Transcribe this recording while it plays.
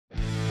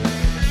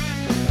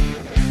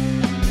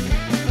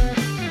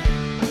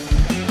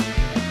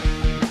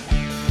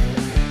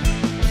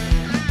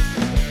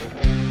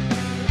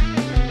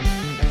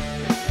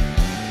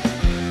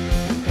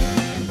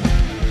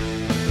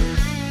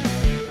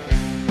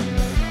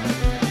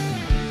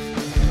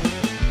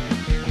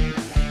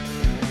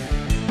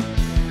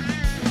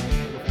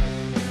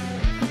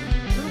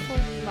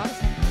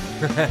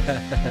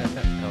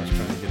was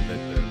trying to get that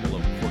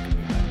little cork in the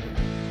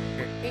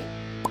back.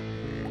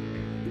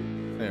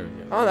 There we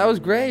go. Oh, that was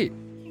great.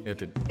 You have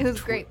to It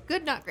was great.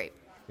 Good, not great.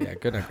 Yeah,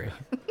 good, not great.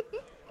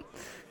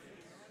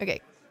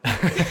 Okay.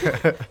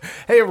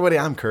 Hey, everybody,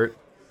 I'm Kurt.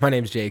 My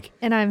name's Jake.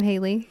 And I'm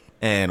Haley.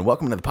 And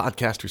welcome to the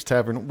Podcaster's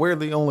Tavern, where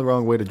the only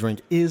wrong way to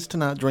drink is to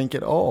not drink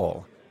at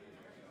all.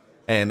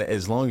 And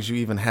as long as you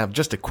even have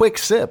just a quick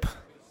sip,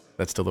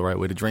 that's still the right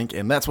way to drink.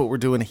 And that's what we're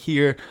doing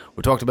here.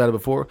 We talked about it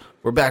before.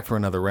 We're back for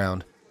another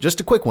round. Just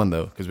a quick one,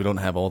 though, because we don't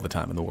have all the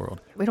time in the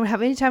world. We don't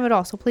have any time at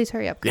all, so please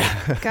hurry up.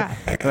 Yeah. God.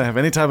 I don't have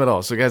any time at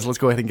all. So, guys, let's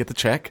go ahead and get the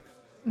check.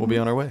 We'll be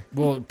on our way.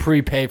 We'll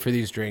prepay for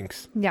these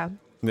drinks. Yeah.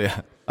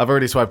 Yeah. I've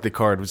already swiped the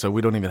card, so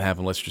we don't even have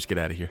them. Let's just get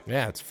out of here.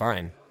 Yeah, it's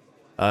fine.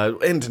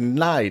 And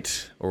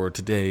tonight, or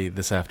today,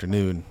 this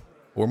afternoon,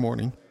 or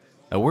morning,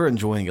 we're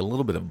enjoying a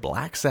little bit of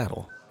Black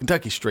Saddle,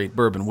 Kentucky Straight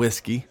Bourbon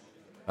Whiskey.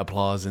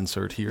 Applause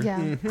insert here.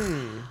 Yeah.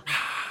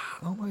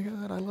 Oh my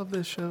God, I love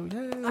this show.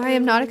 Yay. I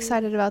am not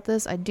excited about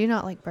this. I do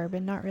not like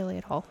bourbon. Not really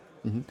at all.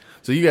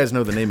 So you guys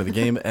know the name of the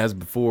game. As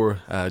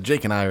before,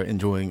 Jake and I are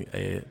enjoying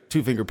a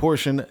two-finger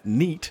portion.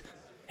 Neat.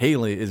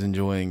 Haley is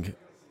enjoying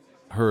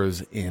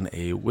hers in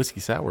a whiskey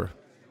sour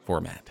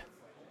format.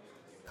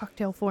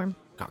 Cocktail form.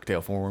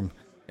 Cocktail form.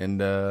 And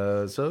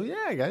so,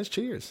 yeah, guys,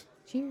 cheers.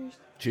 Cheers.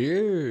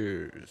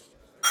 Cheers.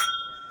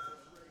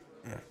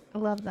 I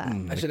love that.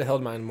 I should have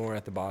held mine more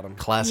at the bottom.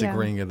 Classic Yeah.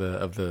 ring of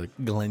the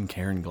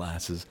Glencairn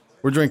glasses.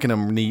 We're drinking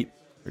them neat.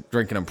 We're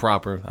drinking them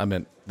proper.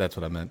 That's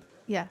what I meant.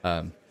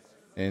 Yeah.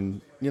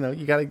 And you know,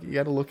 you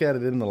gotta look at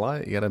it in the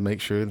light. You gotta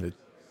make sure that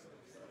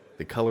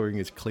the coloring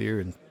is clear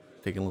and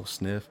take a little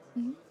sniff.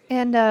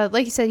 And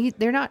like you said,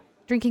 they're not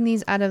drinking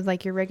these out of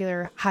like your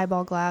regular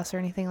highball glass or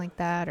anything like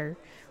that, or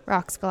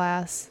rocks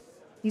glass.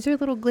 These are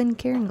little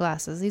Glencairn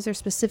glasses. These are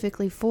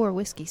specifically for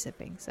whiskey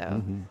sipping.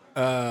 So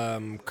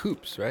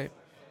Coops, right?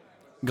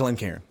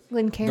 Glencairn.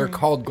 Glencairn. They're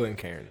called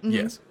Glencairn.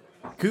 Yes.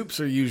 Coupes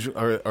are usually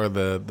are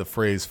the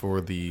phrase for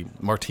the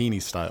martini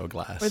style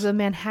glass or the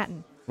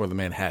Manhattan. or the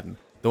Manhattan.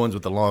 The ones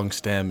with the long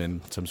stem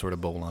and some sort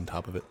of bowl on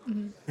top of it.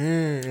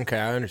 Okay,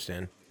 I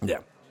understand. Yeah.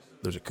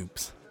 Those are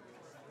coupes.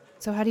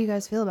 So how do you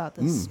guys feel about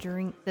this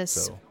drink, this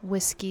So,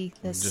 whiskey,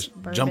 this Just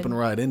bourbon? jumping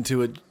right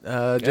into it. Jake,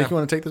 Yeah. you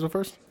want to take this one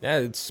first? Yeah,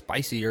 it's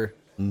spicier.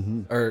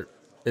 Or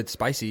it's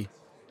spicy.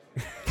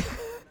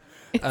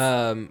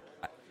 I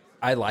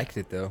liked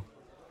it though.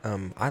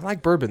 I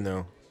like bourbon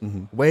though,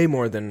 way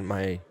more than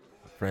my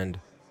friend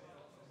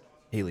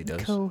Haley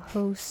does.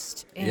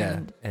 Co-host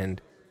and and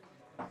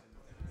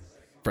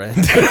friend,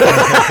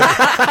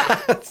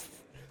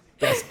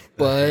 best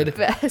bud.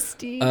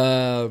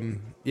 bestie.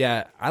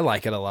 Yeah, I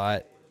like it a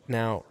lot.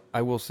 Now,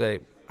 I will say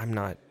I'm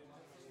not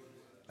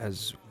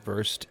as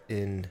versed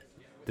in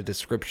the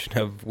description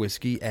of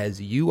whiskey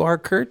as you are,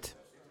 Kurt.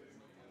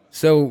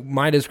 So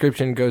my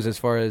description goes as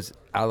far as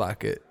I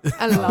like it.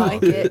 I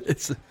like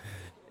it.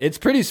 It's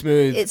pretty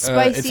smooth. It's It's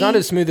spicy. not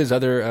as smooth as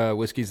other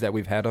whiskeys that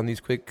we've had on these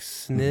quick Quick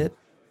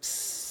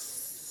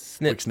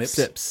snips.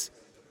 sips.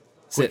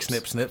 Quick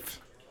Sips. snip.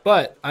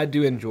 But I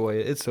do enjoy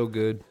it. It's so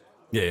good.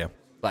 Yeah.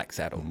 Black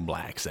Saddle.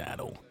 Black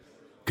Saddle.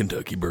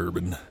 Kentucky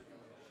bourbon.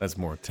 That's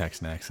more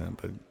Texan accent,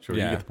 but sure,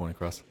 you Yeah. get the point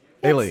across. It's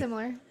Haley.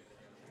 similar.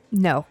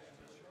 No.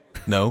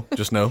 No,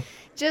 just no.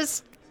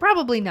 Just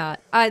probably not.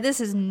 This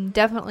is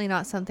definitely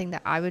not something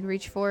that I would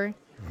reach for.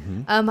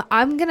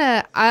 I'm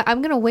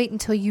gonna wait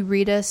until you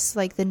read us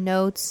like the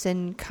notes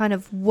and kind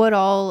of what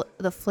all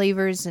the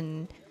flavors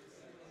and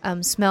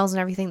smells and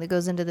everything that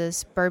goes into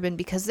this bourbon,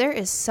 because there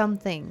is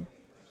something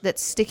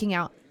that's sticking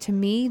out to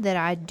me that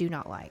I do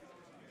not like.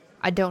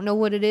 I don't know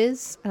what it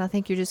is, and I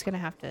think you're just gonna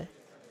have to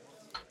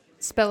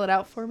spell it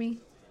out for me.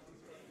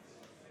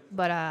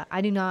 But I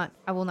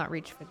will not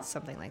reach for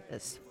something like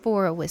this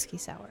for a whiskey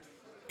sour.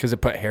 Because it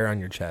put hair on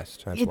your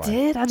chest. That's It why.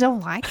 did. I don't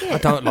like it. I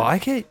don't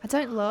like it. I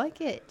don't like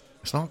it.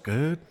 It's not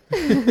good.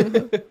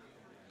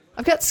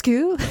 I've got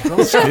skew. I've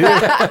got skew.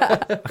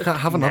 I can't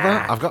have another.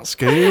 I've got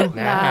skew.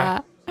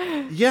 Nah.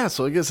 Yeah,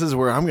 so I guess this is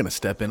where I'm going to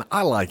step in.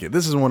 I like it.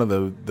 This is one of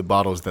the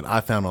bottles that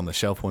I found on the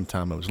shelf one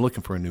time. I was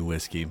looking for a new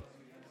whiskey.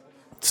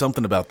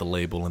 Something about the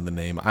label and the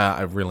name.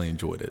 I really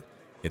enjoyed it.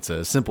 It's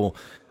a simple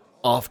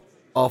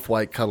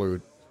off-white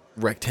colored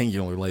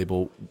rectangular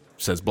label.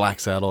 Says Black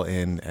Saddle,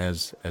 and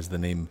as the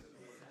name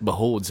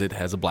beholds, it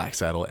has a black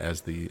saddle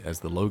as the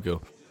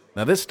logo.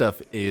 Now this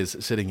stuff is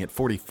sitting at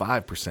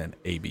 45%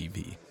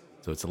 ABV.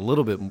 So it's a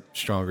little bit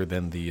stronger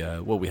than the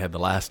what we had the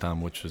last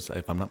time, which was,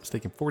 if I'm not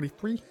mistaken,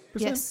 43%.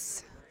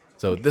 Yes.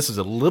 So this is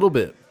a little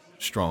bit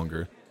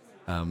stronger,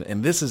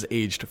 and this is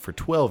aged for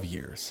 12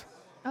 years.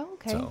 Oh,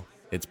 okay. So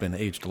it's been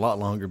aged a lot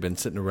longer, been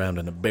sitting around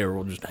in a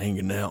barrel just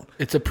hanging out.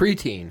 It's a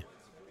preteen.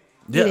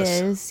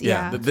 Yes. is,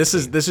 yeah. This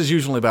is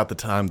usually about the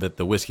time that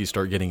the whiskeys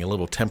start getting a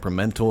little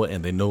temperamental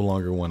and they no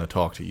longer want to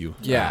talk to you.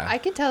 Yeah. I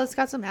can tell it's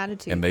got some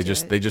attitude. And they to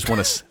just it.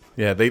 want to.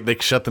 Yeah, they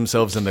shut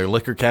themselves in their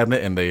liquor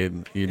cabinet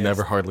and you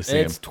never hardly see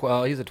It's him.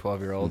 12. He's a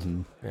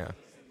 12-year-old. Yeah.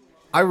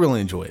 I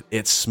really enjoy it.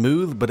 It's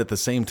smooth, but at the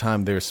same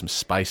time, there's some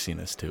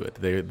spiciness to it.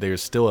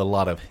 There's still a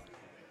lot of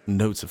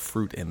notes of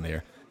fruit in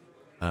there.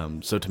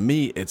 So to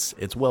me,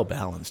 it's well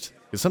balanced.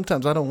 Because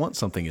sometimes I don't want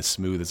something as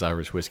smooth as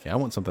Irish whiskey. I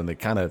want something that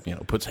kind of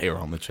puts hair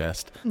on the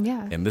chest.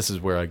 Yeah. And this is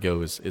where I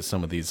go is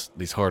some of these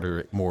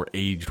harder, more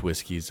aged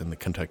whiskeys and the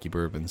Kentucky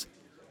bourbons.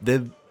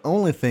 The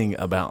only thing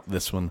about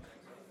this one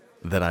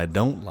that I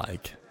don't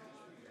like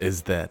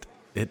is that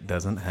it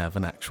doesn't have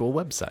an actual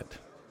website.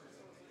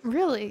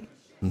 Really?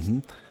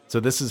 So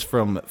this is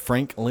from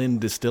Franklin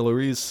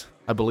Distilleries,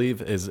 I believe.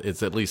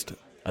 It's at least,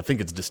 I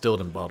think it's distilled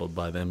and bottled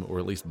by them, or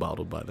at least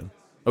bottled by them.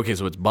 Okay,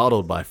 so it's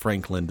bottled by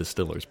Franklin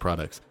Distillers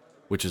Products,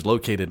 which is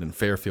located in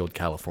Fairfield,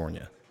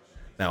 California.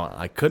 Now,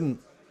 I didn't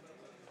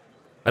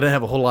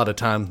have a whole lot of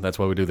time, that's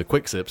why we do the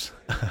quick sips,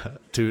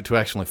 to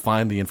actually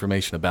find the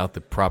information about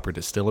the proper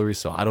distillery,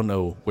 so I don't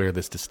know where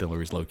this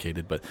distillery is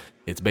located, but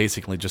it's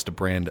basically just a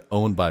brand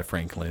owned by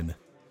Franklin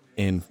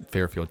in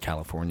Fairfield,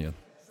 California.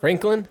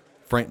 Franklin?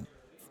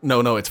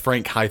 No, it's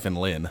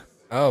Frank-Lynn.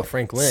 Oh,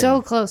 Franklin.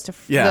 So close to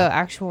Yeah. the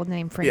actual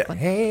name Franklin.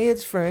 Hey,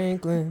 it's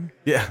Franklin.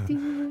 Yeah.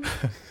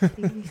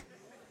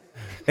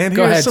 And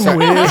Go here's ahead, some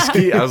sorry.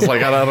 whiskey. I was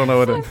like, I don't know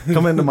what to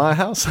come into my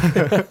house.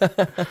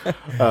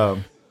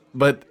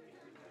 But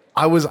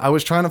I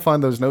was trying to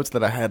find those notes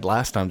that I had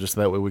last time, just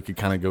so that way we could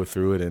kind of go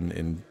through it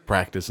and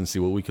practice and see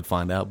what we could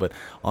find out. But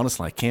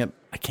honestly, I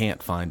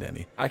can't find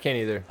any. I can't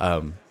either.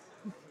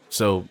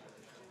 So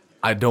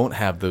I don't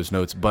have those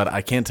notes, but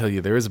I can tell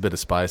you there is a bit of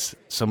spice.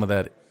 Some of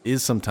that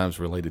is sometimes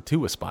related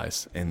to a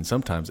spice, and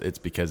sometimes it's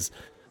because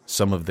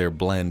some of their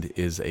blend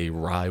is a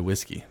rye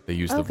whiskey. They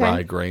use the Okay.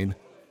 rye grain,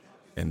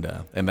 and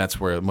that's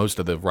where most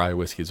of the rye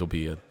whiskeys will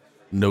be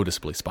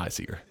noticeably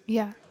spicier.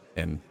 Yeah.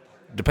 And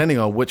depending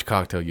on which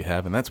cocktail you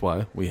have, and that's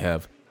why we're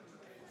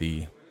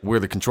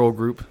the control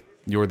group,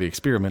 you're the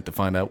experiment to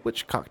find out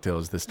which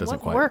cocktails this doesn't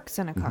What quite works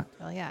in a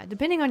cocktail? Yeah,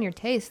 depending on your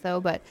taste, though.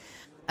 But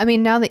I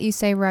mean, now that you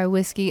say rye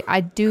whiskey, I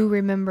do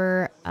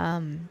remember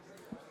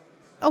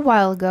a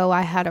while ago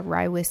I had a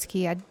rye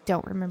whiskey. I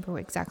don't remember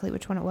exactly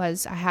which one it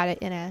was. I had it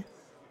in a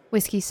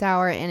whiskey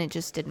sour, and it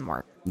just didn't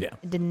work. Yeah.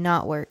 It did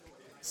not work.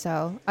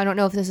 So I don't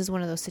know if this is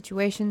one of those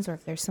situations or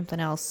if there's something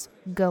else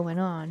going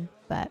on.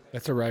 But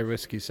That's a rye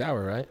whiskey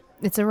sour, right?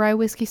 it's a rye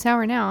whiskey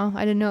sour now.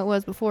 I didn't know it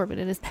was before, but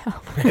it is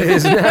now. It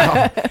is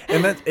now.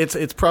 And that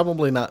it's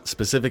probably not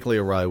specifically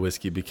a rye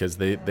whiskey because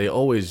they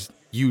always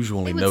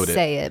usually They note would it.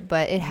 say it,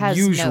 but it has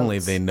Usually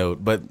notes. they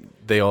note, but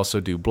they also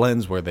do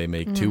blends where they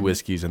make two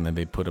whiskeys and then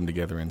they put them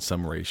together in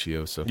some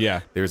ratio. So Yeah.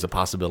 there's a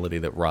possibility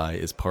that rye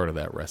is part of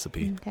that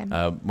recipe. Okay.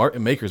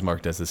 Maker's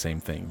Mark does the same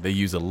thing. They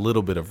use a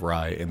little bit of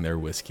rye in their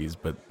whiskeys,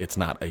 but it's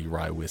not a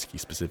rye whiskey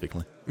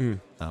specifically.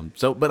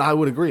 But I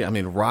would agree. I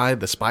mean, rye,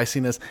 the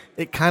spiciness,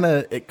 it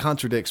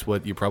contradicts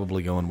what you're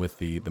probably going with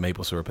the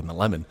maple syrup and the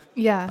lemon.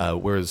 Yeah.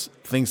 Whereas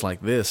things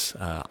like this,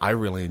 I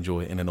really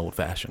enjoy in an old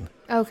fashioned.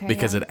 Okay,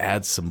 Because yeah. it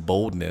adds some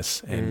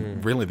boldness,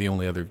 and really the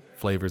only other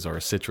flavors are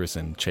citrus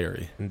and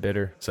cherry. And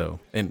bitter.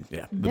 So, and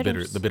yeah,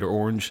 Bitters. the bitter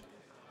orange,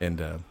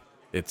 and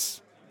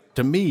it's,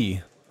 to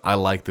me, I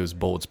like those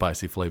bold,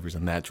 spicy flavors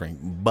in that drink,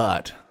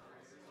 but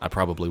I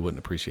probably wouldn't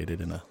appreciate it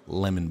in a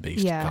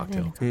lemon-based Yeah.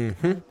 cocktail.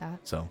 Like that.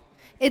 So,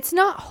 It's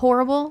not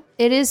horrible.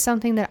 It is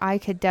something that I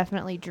could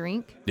definitely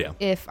drink. yeah.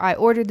 If I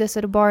ordered this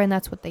at a bar and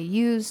that's what they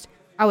used,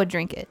 I would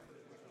drink it.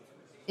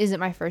 Is it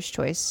my first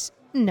choice?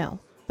 No,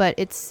 but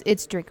it's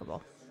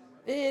drinkable.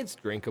 It's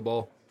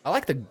drinkable. I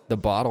like the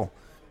bottle.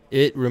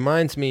 It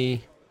reminds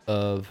me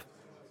of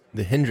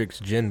the Hendrix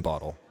gin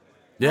bottle.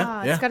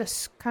 Yeah, It's got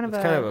a kind of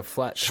It's kind of a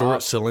flat short,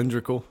 top,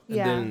 cylindrical.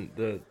 yeah, and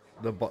then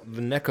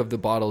the neck of the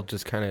bottle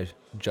just kind of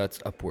juts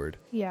upward.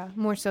 yeah,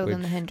 more so than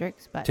Which, the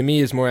Hendrix, but To me,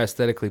 is more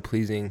aesthetically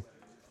pleasing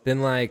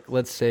than, like,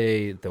 let's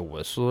say the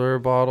Whistler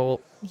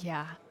bottle.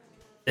 yeah.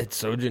 It's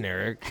so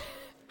generic.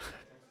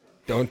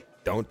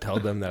 Don't tell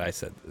them that I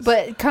said this.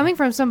 But coming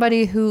from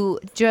somebody who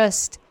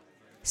just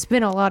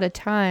spent a lot of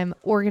time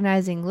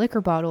organizing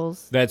liquor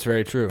bottles, That's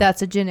very true.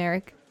 that's a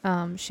generic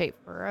shape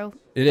for a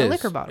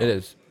liquor bottle. It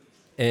is.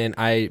 And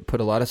I put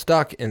a lot of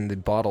stock in the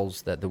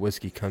bottles that the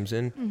whiskey comes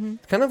in. Mm-hmm.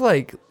 It's kind of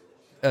like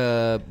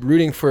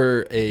rooting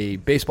for a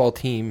baseball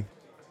team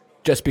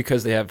just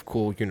because they have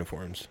cool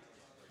uniforms.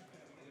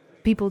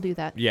 People do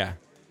that. Yeah.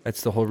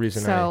 That's the whole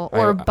reason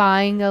Or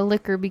buying a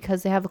liquor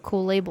because they have a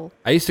cool label.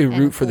 I used to and a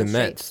root for the cool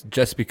Mets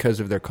just because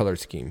of their color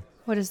scheme.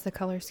 What is the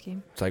color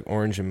scheme? It's like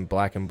orange and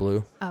black and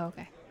blue. Oh,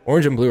 okay.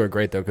 Orange and blue are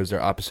great, though, because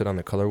they're opposite on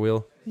the color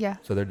wheel. Yeah.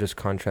 So they're just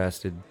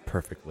contrasted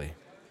perfectly.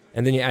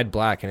 And then you add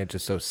black, and it's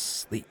just so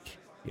sleek,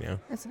 you know?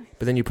 That's nice.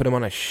 But then you put them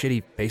on a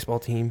shitty baseball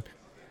team.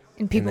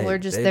 And people they- are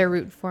just they- there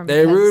rooting for them.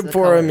 They because root the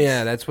for them, colors.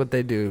 yeah. That's what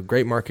they do.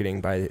 Great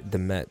marketing by the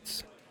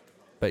Mets.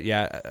 But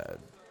yeah,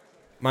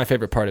 my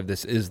favorite part of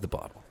this is the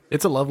bottle.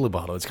 It's a lovely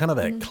bottle. It's kind of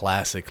Mm-hmm. that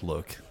classic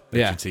look that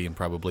Yeah. you'd see in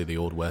probably the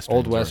old westerns.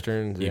 Old or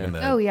westerns, yeah. even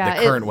Oh, yeah,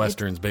 the current it-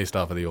 westerns based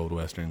off of the old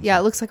westerns. Yeah,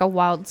 it looks like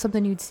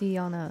something you'd see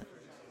on a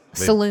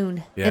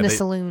saloon. Yeah, in a they-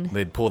 saloon.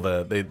 They'd pull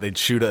they'd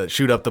shoot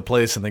up the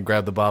place and then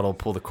grab the bottle,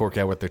 pull the cork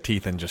out with their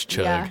teeth, and just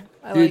chug. Yeah,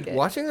 I Dude, like it.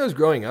 watching those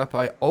growing up,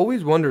 I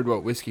always wondered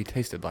what whiskey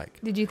tasted like.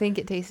 Did you think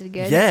it tasted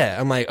good? Yeah,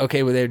 I'm like,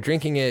 okay, well, they're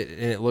drinking it,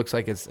 and it looks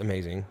like it's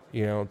amazing.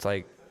 You know, it's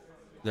like,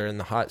 they're in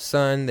the hot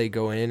sun. They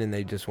go in and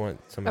they just want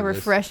some A of this.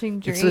 refreshing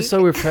drink. It's just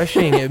so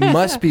refreshing. It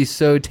must be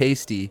so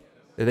tasty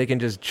that they can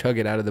just chug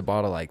it out of the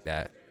bottle like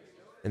that.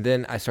 And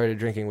then I started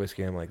drinking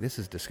whiskey. I'm like, this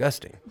is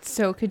disgusting.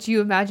 So could you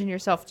imagine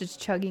yourself just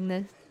chugging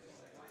this?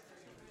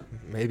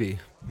 Maybe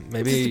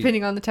Just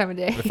depending on the time of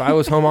day. if I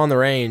was home on the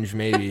range,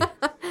 maybe.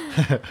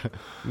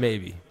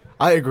 Maybe.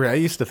 I agree. I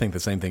used to think the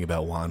same thing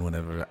about wine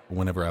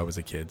whenever I was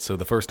a kid. So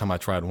the first time I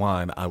tried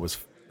wine, I was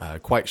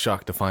quite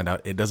shocked to find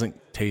out it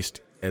doesn't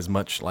taste as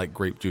much like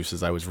grape juice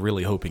as I was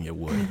really hoping it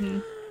would.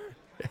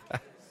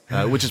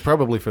 Mm-hmm. Which is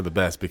probably for the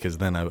best, because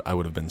then I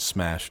would have been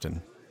smashed.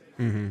 And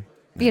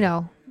You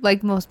know,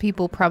 like most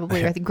people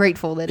probably are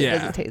grateful that it Yeah.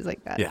 doesn't taste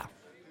like that. yeah,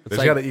 It's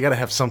you gotta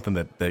have something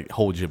that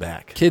holds you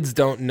back. Kids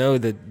don't know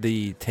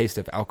the taste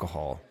of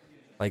alcohol.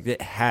 Like,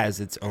 it has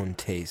its own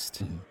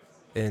taste. Mm-hmm.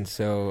 And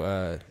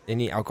so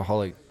any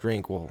alcoholic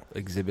drink will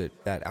exhibit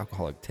that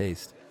alcoholic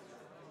taste.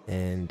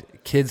 And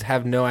kids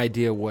have no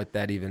idea what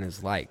that even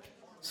is like.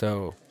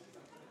 So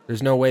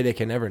there's no way they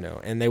can ever know.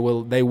 And they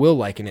will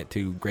liken it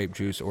to grape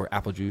juice or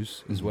apple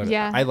juice is what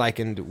Yeah. I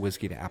likened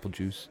whiskey to apple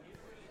juice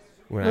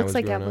when I Looks was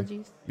like growing apple up.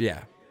 juice. Yeah.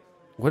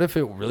 What if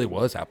it really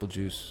was apple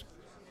juice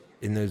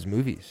in those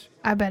movies?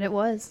 I bet it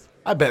was.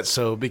 I bet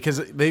so, because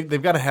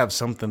they've got to have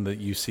something that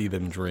you see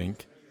them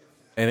drink,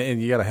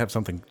 and you got to have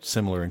something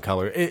similar in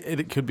color.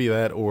 It could be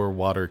that, or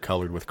water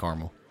colored with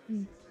caramel.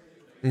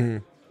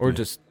 Or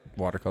just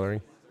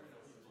watercoloring.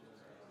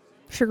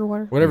 Sugar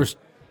water. Whatever's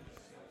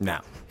No,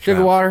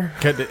 sugar water.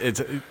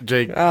 It's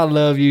Jake. I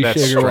love you,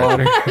 That's sugar straight.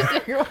 water.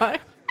 Sugar water.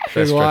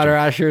 Sugar water,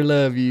 I sure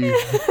love you.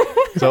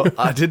 So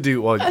I did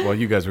do while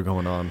you guys were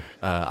going on.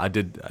 I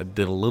did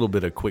a little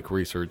bit of quick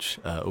research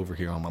over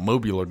here on my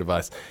mobile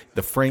device.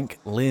 The Frank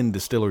Lynn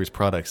Distilleries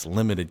Products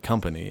Limited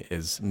Company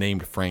is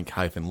named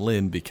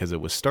Frank-Lynn because it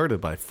was started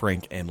by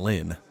Frank and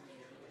Lynn,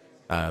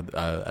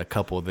 a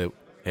couple that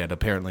had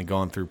apparently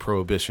gone through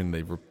Prohibition.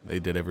 They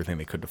did everything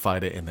they could to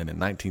fight it, and then in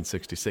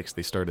 1966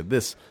 they started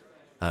this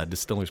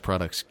Distilleries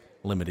Products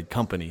Limited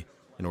Company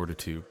in order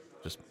to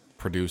just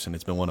produce, and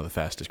it's been one of the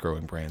fastest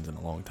growing brands in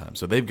a long time.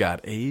 So they've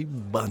got a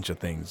bunch of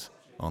things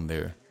on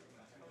their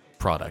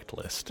product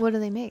list. What do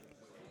they make?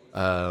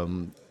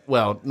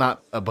 Well,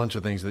 not a bunch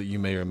of things that you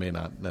may or may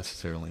not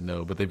necessarily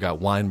know, but they've got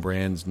wine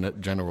brands,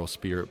 general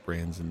spirit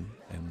brands, and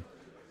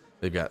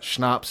they've got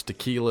schnapps,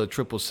 tequila,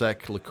 triple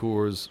sec,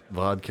 liqueurs,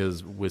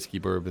 vodkas, whiskey,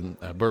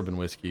 bourbon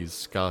whiskeys,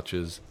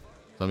 scotches.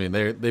 So, I mean,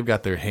 they've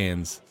got their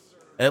hands,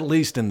 at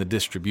least in the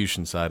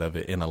distribution side of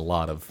it, in a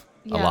lot of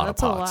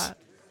That's pots. a lot.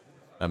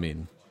 I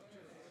mean,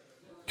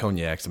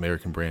 cognacs,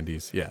 American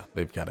brandies, yeah,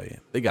 they got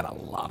a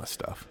lot of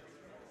stuff.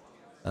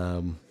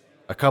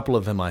 A couple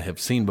of them I have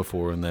seen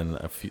before, and then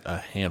a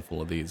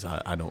handful of these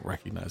I don't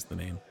recognize the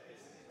name.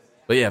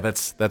 But yeah,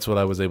 that's what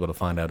I was able to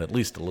find out at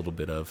least a little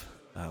bit of.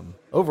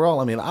 Overall,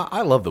 I mean,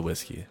 I love the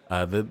whiskey.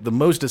 The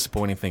most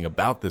disappointing thing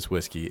about this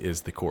whiskey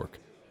is the cork,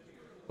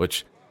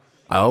 which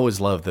I always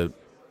love that,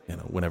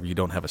 whenever you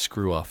don't have a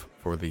screw off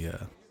for the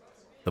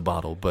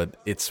bottle, but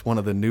it's one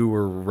of the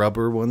newer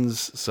rubber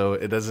ones, so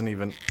it doesn't.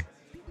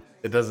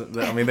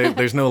 I mean,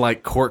 there's no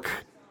like cork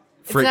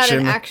friction. It's not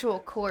an actual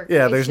cork.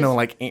 Yeah, It's there's no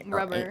just like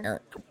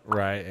rubber.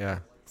 Right, yeah.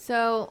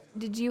 So,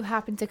 did you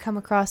happen to come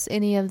across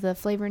any of the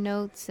flavor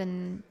notes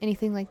and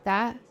anything like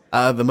that?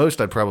 The most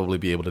I'd probably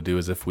be able to do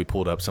is if we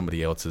pulled up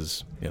somebody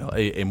else's,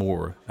 a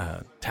more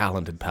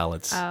talented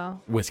palate's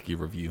whiskey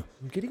review.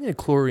 I'm getting a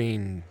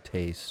chlorine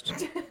taste.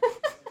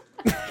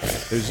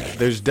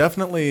 There's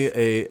definitely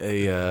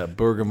a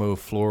bergamot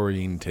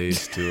fluorine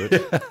taste to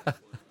it.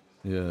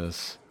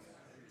 Yes.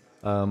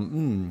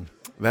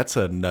 That's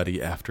a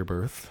nutty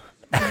afterbirth.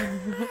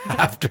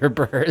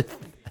 Afterbirth.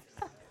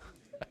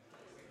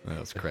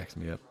 That cracks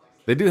me up.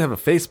 They do have a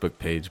Facebook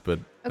page, but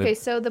Okay,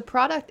 so the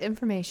product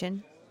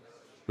information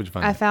what'd you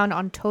find? I found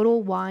on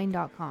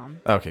TotalWine.com.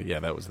 Okay, yeah,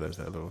 there's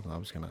the other one. I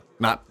was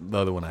not the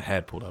other one I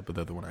had pulled up, but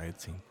the other one I had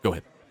seen. Go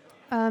ahead.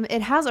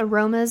 It has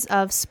aromas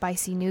of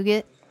spicy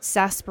nougat,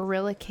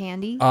 sarsaparilla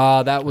candy.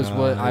 That was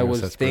what I I guess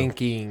was that's Sarsaparilla.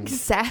 thinking.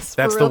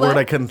 That's the word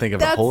I couldn't think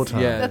of the whole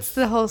time. Yeah. That's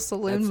the whole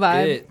saloon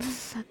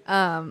That's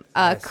vibe.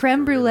 it.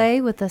 Creme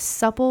brulee with a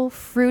supple,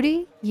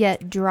 fruity,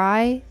 yet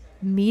dry,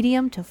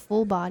 medium to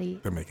full body,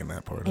 They're making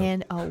that part up.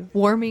 and a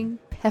warming,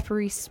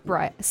 peppery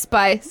spice.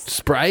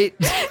 Sprite?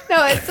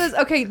 No, it says,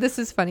 okay, this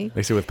is funny.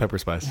 They say with pepper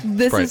spice.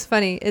 This Sprite. is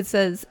funny. It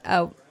says,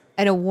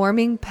 and a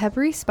warming,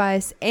 peppery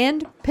spice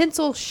and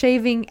pencil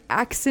shaving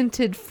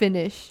accented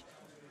finish.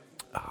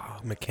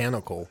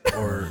 Mechanical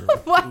or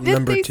Why did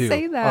number they two.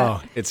 say that?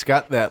 Oh, it's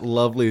got that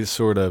lovely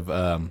sort of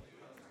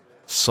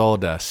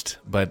sawdust,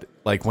 but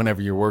like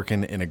whenever you're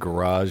working in a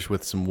garage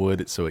with some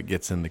wood, so it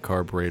gets in the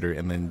carburetor,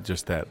 and then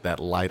just that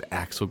light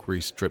axle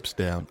grease drips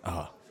down.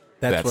 Oh,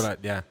 That's what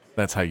yeah.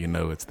 That's how you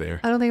know it's there.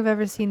 I don't think I've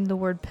ever seen the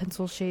word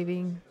pencil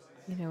shaving,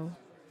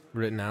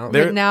 Written out.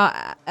 There- written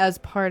out as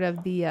part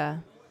of the.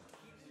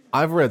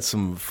 I've read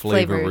some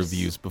flavor Flavors.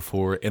 reviews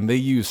before, and they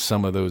use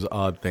some of those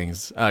odd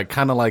things,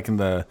 kind of like in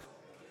the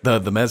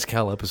The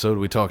Mezcal episode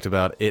we talked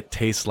about, it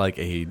tastes like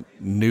a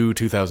new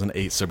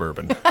 2008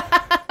 Suburban.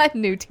 I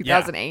knew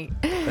 2008.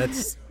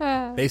 That's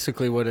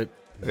basically what it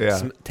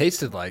Yeah.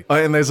 tasted like.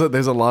 And there's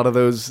a lot of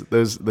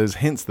those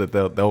hints that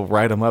they'll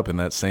write them up in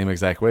that same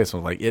exact way. So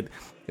like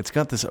it's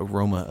got this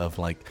aroma of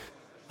like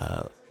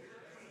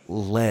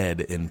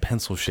lead and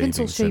pencil shavings.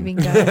 Pencil shaving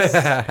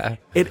and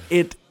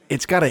guys.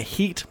 It's got a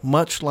heat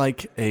much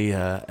like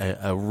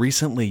a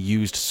recently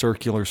used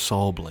circular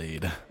saw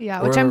blade.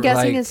 Yeah, which Or I'm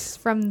guessing like- is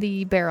from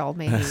the barrel,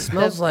 maybe. It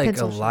smells The like a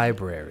pencil shaving.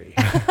 library.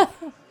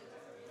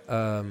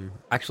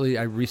 Actually,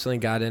 I recently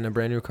got in a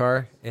brand new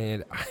car,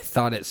 and I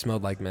thought it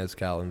smelled like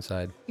mezcal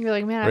inside. You're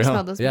like, man, I've Really?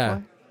 smelled this Yeah.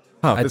 before.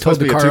 Huh, I this told must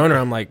the be a car two- owner,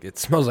 I'm like, it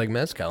smells like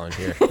mezcal in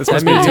here. This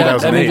must be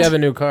 2008. That means you have a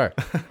new car.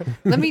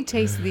 Let me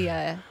taste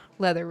the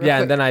leather real Yeah,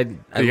 quick. and then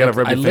I You gotta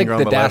rub I your licked finger on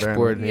the the leather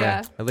dashboard. and- Yeah.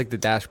 Yeah. I licked the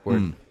dashboard.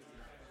 Mm.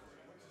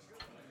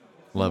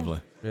 Lovely.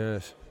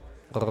 Yes.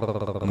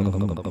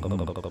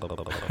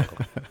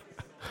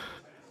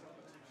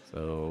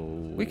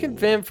 So We can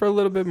vamp for a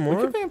little bit more.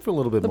 We can vamp for a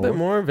little bit a little bit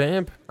more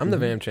vamp. I'm the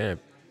vamp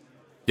champ.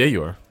 Yeah,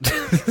 you are.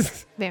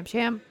 Vamp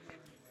champ,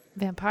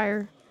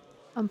 vampire,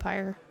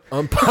 umpire.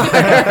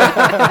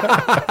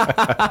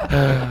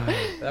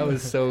 That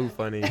was so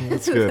funny.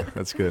 That's good.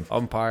 That's good.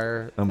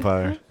 Umpire.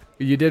 Umpire.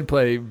 You did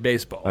play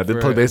baseball. I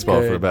did play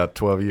baseball for good- about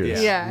 12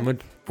 years. Yeah.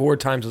 Much- 4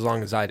 times as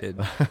long as I did.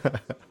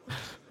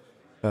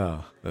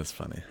 Oh, that's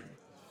funny.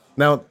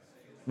 Now,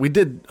 we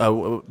did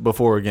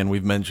before. Again,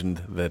 we've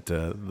mentioned that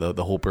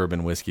the whole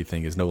bourbon whiskey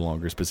thing is no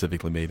longer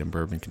specifically made in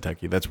Bourbon,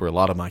 Kentucky. That's where a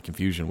lot of my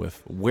confusion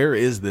with where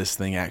is this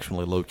thing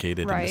actually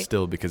located Right. and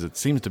distilled, because it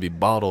seems to be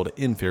bottled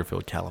in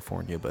Fairfield,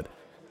 California. But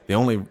the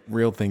only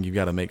real thing you've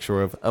got to make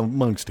sure of,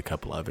 amongst a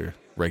couple other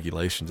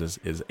regulations,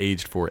 is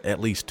aged for at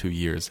least 2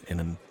 years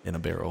in a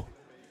barrel.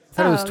 I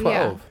thought it was Oh,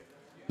 yeah. 12.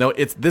 No,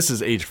 this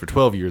is aged for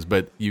 12 years,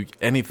 but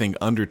anything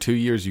under 2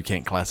 years you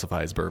can't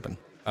classify as bourbon.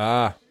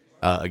 Ah.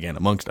 Again,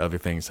 amongst other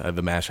things,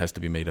 the mash has to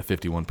be made a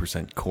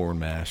 51% corn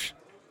mash,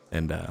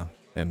 and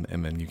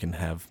then you can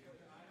have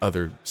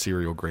other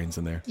cereal grains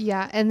in there.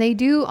 Yeah, and they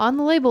do, on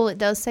the label, it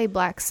does say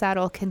Black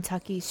Saddle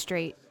Kentucky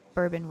Straight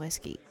Bourbon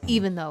Whiskey,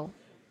 even though,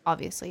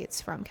 obviously,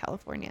 it's from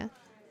California.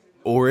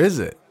 Or is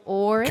it?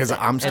 Or is Because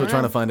it? I'm I still don't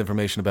trying know. to find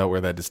information about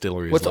where that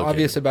distillery is What's located.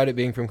 obvious about it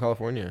being from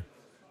California?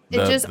 It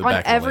The- just, the on back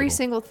of the every label.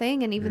 single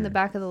thing, and even the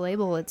back of the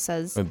label, it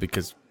says,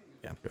 Because,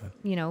 yeah, go ahead.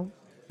 you know,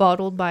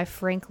 bottled by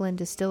Franklin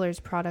Distillers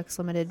Products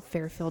Limited,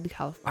 Fairfield,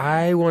 California.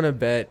 I want to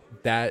bet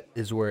that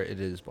is where it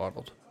is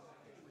bottled.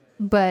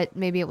 But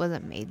maybe it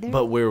wasn't made there.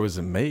 But where was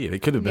it made? It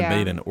could have been Yeah.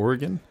 made in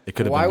Oregon. It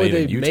could have Why been would made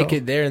they in Utah. make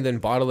it there and then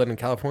bottle it in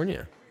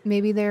California?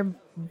 Maybe their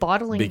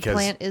bottling Because-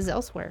 plant is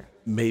elsewhere.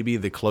 Maybe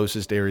the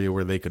closest area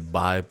where they could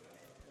buy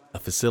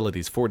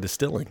facilities for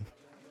distilling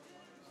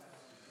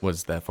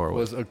was that far away.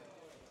 Was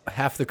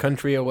half the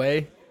country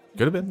away?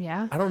 Could have been.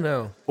 Yeah. I don't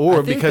know. Or I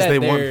think because that they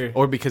they're- want,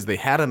 or because they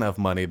had enough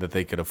money that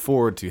they could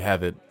afford to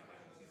have it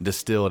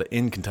distilled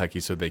in Kentucky,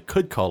 so they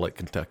could call it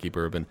Kentucky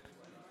bourbon,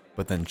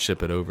 but then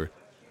ship it over.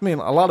 I mean,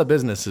 a lot of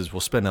businesses will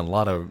spend a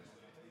lot of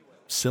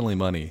silly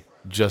money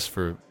just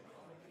for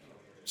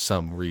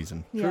some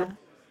reason. Yeah.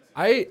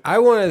 I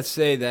want to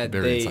say that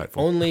Very they insightful.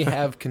 only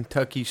have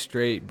Kentucky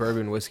straight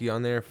bourbon whiskey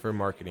on there for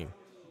marketing.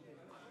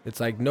 It's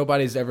like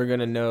nobody's ever going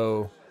to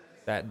know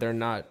that they're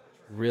not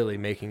really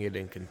making it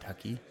in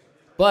Kentucky.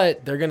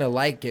 But they're going to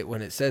like it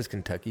when it says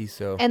Kentucky,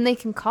 so And they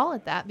can call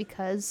it that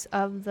because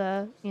of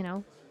the, you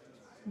know,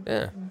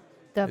 yeah.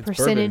 the It's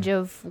percentage bourbon.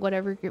 of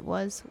whatever it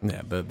was.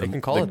 Yeah, They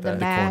can call it that. The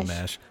mash. corn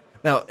mash.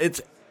 Now,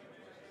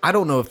 I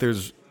don't know if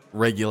there's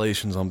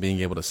regulations on being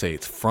able to say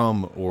it's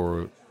from,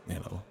 or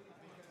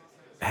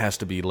has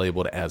to be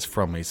labeled as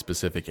from a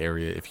specific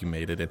area if you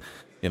made it in.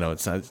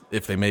 It's not,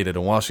 if they made it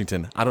in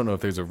Washington, I don't know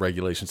if there's a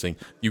regulation saying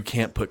you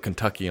can't put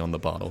Kentucky on the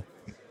bottle.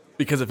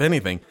 Because if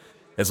anything,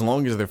 as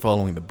long as they're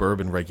following the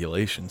bourbon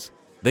regulations,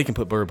 they can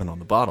put bourbon on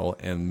the bottle,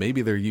 and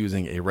maybe they're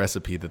using a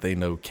recipe that they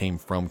know came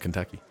from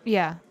Kentucky.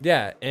 Yeah.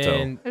 Yeah, So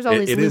and There's all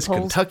these it is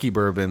loopholes. Kentucky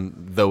bourbon,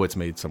 though it's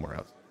made somewhere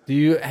else.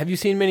 have you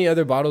seen many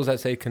other bottles that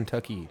say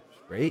Kentucky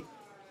straight?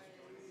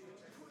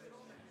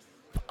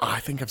 I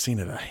think I've seen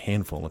it a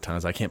handful of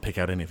times. I can't pick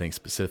out anything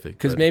specific.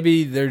 Because but-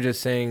 maybe they're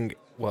just saying,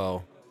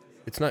 well,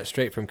 it's not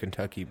straight from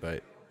Kentucky,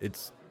 but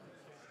it's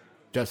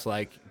just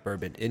like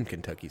bourbon in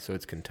Kentucky, so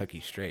it's Kentucky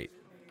straight.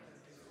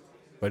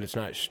 But it's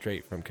not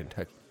straight from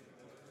Kentucky.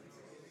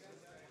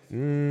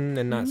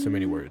 And not so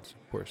many words,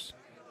 of course.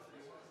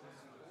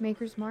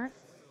 Maker's Mark.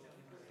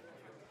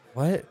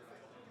 What?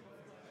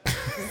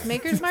 Is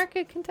Maker's Mark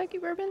a Kentucky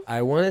bourbon?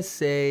 I want to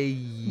say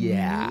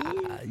yeah.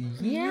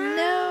 Yeah.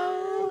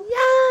 No.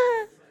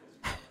 Yeah.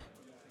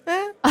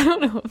 I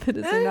don't know if it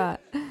is or not.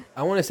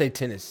 I want to say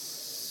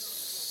Tennessee.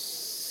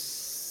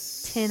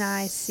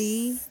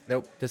 Tennessee.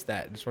 Nope, just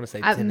that. Just want to say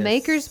At Tennessee.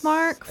 Maker's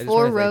Mark, I just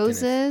Four wanna say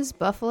Tennessee. Roses,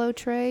 Buffalo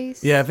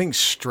Trace, Yeah, I think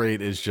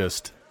straight is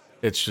just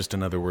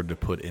another word to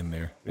put in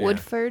there. Yeah.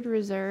 Woodford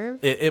Reserve.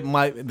 It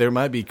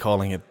might be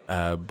calling it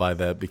by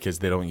that because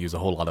they don't use a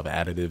whole lot of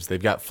additives.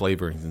 They've got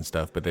flavorings and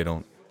stuff, but they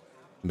don't.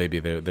 Maybe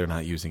they're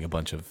not using a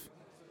bunch of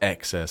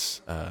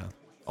excess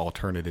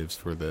alternatives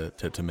for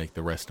to make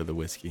the rest of the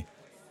whiskey.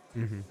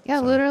 Yeah,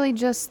 So- literally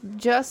just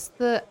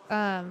the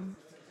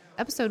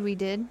episode we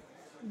did,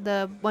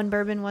 the one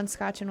bourbon, one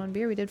scotch, and one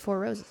beer. We did Four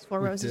Roses.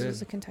 Four We Roses did.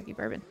 was a Kentucky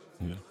bourbon.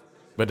 Yeah.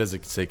 But does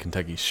it say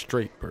Kentucky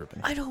straight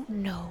bourbon? I don't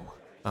know.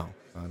 Oh,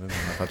 I don't know.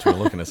 I thought you were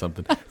looking at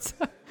something.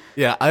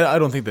 Yeah, I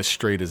don't think the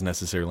straight is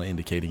necessarily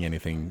indicating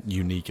anything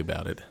unique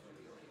about it.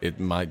 It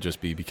might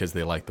just be because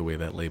they like the way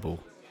that label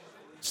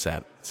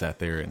sat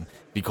there, and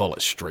if you call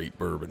it straight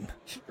bourbon,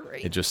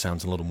 it just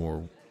sounds a little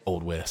more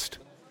Old West.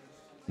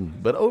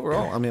 But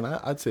overall, I mean,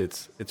 I'd say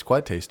it's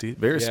quite tasty,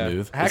 very Yeah. smooth.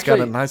 It's Actually,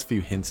 got a nice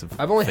few hints of.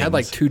 I've only had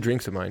like things. 2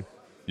 drinks of mine.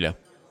 Yeah.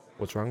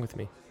 What's wrong with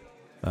me?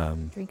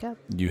 Drink up.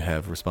 You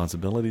have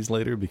responsibilities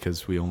later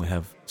because we only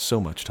have so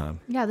much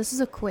time. Yeah, this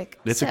is a quick.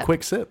 It's sip. a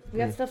quick sip. We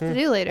got stuff to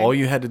do later. All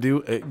you had to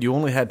do, you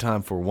only had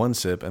time for one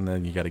sip, and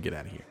then you got to get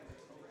out of here.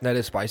 That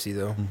is spicy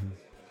though,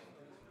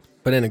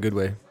 but in a good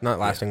way. Not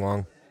lasting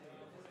long.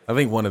 I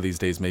think one of these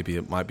days, maybe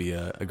it might be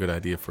a good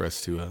idea for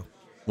us to,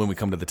 when we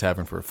come to the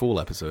tavern for a full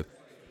episode,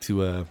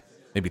 to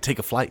maybe take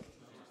a flight,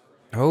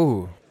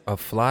 Oh, a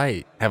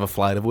flight. have a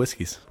flight of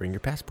whiskeys. Bring your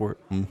passport.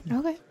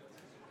 Okay.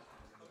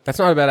 That's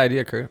not a bad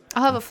idea, Kurt.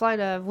 I'll have a flight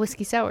of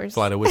whiskey sours.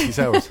 Flight of whiskey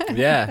sours.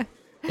 Yeah,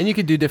 and you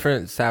could do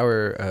different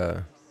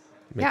sour.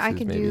 Mixes, Yeah, I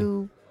can maybe.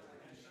 do.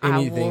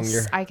 Anything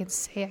you're- I can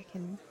say I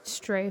can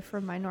stray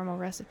from my normal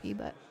recipe,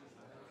 but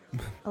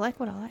I like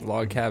what I like.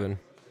 log cabin.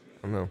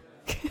 I don't know.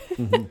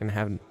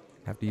 Gonna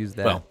have to use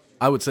that. Well,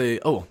 I would say,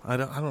 I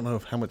don't know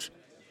how much.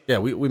 Yeah,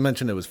 we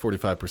mentioned it was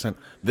 45%.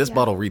 This Yeah.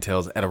 bottle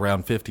retails at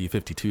around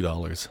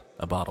 $52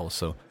 a bottle,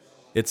 so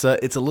it's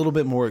a little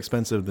bit more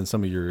expensive than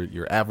some of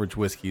your average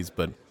whiskeys,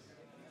 but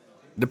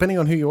depending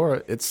on who you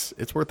are, it's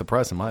worth the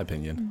price in my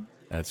opinion.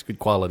 It's good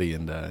quality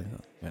and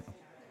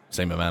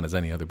same amount as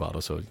any other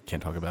bottle, so you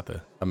can't talk about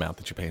the amount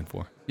that you're paying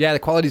for. yeah, the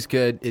quality's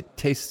good. It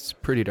tastes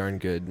pretty darn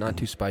good. Not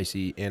too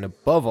spicy, and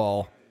above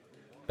all,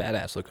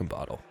 badass looking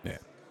bottle. Yeah.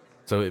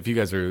 So if you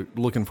guys are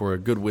looking for a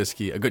good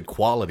whiskey, a good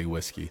quality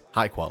whiskey,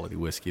 high quality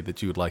whiskey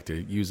that you would like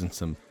to use in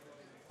some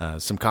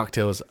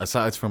cocktails,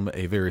 aside from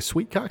a very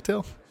sweet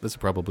cocktail, this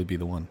would probably be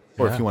the one.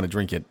 Or if Yeah. you want to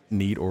drink it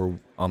neat or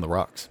on the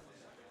rocks,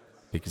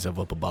 pick yourself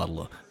up a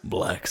bottle of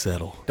Black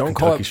Saddle. Don't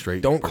Kentucky call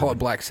it bourbon.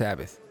 Black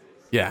Sabbath,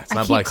 Yeah, it's I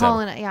not keep Black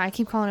calling Saddle. it. Yeah, I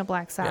keep calling it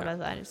Black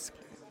Sabbath. I just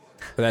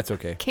but that's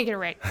okay. can't get it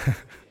right.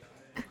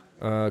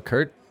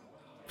 Kurt,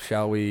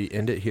 shall we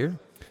end it here?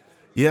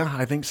 Yeah,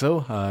 I think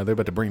so. They're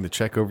about to bring the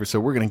check over, so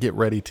we're going to get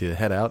ready to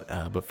head out.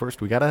 But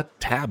first, we got to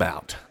tab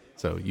out.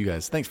 So you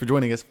guys, thanks for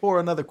joining us for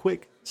another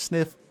quick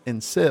sniff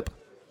and sip.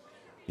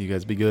 You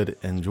guys be good.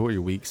 Enjoy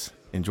your weeks.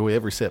 Enjoy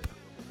every sip.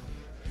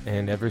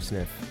 And every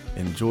sniff.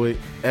 Enjoy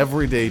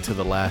every day to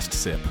the last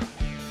sip.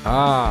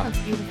 Ah, That's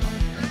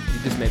beautiful. you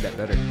just made that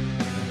better.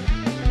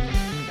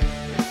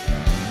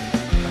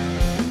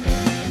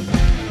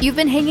 You've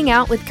been hanging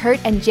out with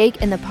Kurt and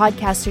Jake in the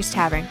Podcasters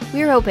Tavern.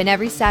 We are open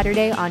every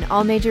Saturday on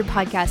all major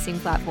podcasting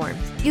platforms.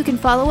 You can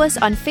follow us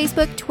on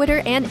Facebook,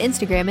 Twitter, and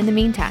Instagram in the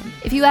meantime.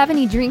 If you have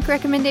any drink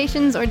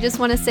recommendations or just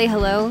want to say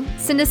hello,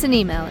 send us an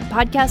email at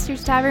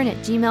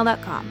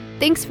podcasterstavern@gmail.com.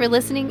 Thanks for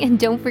listening, and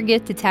don't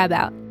forget to tab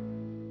out.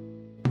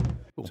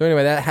 So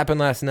anyway, that happened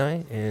last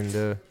night,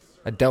 and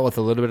I dealt with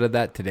a little bit of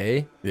that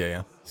today.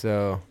 Yeah.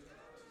 So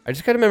I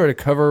just got to remember to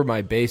cover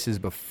my bases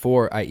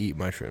before I eat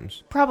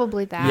mushrooms.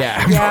 Probably that.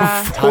 Yeah.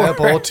 Yeah. Tie up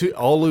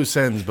all loose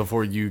ends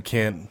before you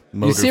can't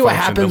motor You see what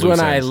function to happens loose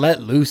when I ends.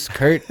 let loose,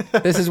 Kurt?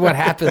 This is what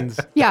happens.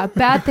 Yeah,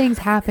 bad things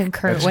happen,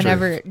 Kurt, That's true.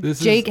 whenever This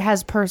is- Jake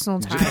has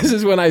personal time. This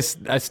is when I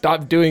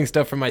stop doing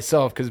stuff for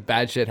myself because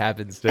bad shit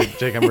happens.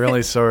 Jake, I'm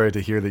really sorry to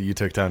hear that you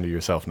took time to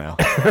yourself now.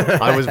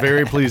 I was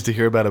very pleased to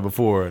hear about it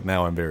before.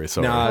 Now I'm very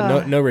sorry.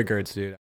 Nah, no regrets, dude.